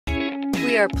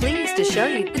We are pleased to show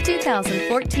you the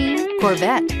 2014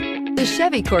 Corvette. The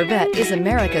Chevy Corvette is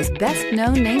America's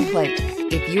best-known nameplate.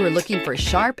 If you are looking for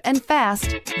sharp and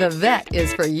fast, the Vette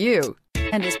is for you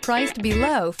and is priced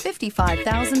below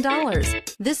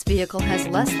 $55,000. This vehicle has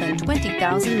less than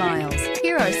 20,000 miles.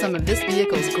 Here are some of this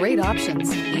vehicle's great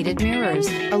options: heated mirrors,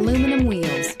 aluminum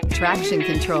wheels, traction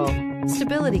control,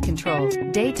 stability control,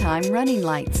 daytime running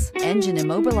lights, engine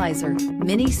immobilizer,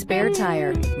 mini spare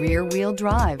tire, rear wheel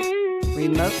drive,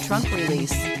 remote trunk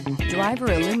release, driver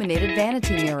illuminated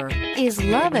vanity mirror. Is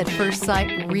love at first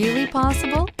sight really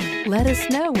possible? Let us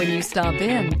know when you stop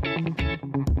in.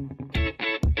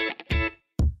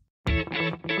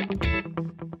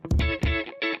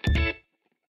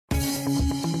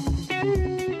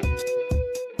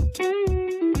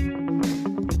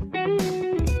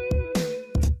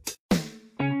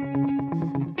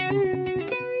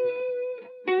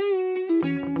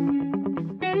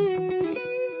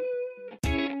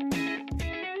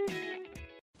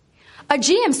 A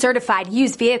GM-certified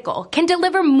used vehicle can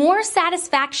deliver more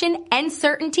satisfaction and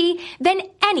certainty than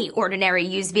any ordinary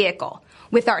used vehicle.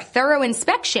 With our thorough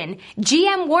inspection,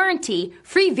 GM warranty,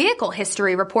 free vehicle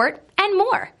history report, and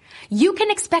more. You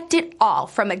can expect it all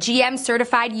from a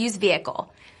GM-certified used vehicle.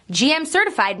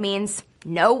 GM-certified means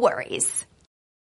no worries.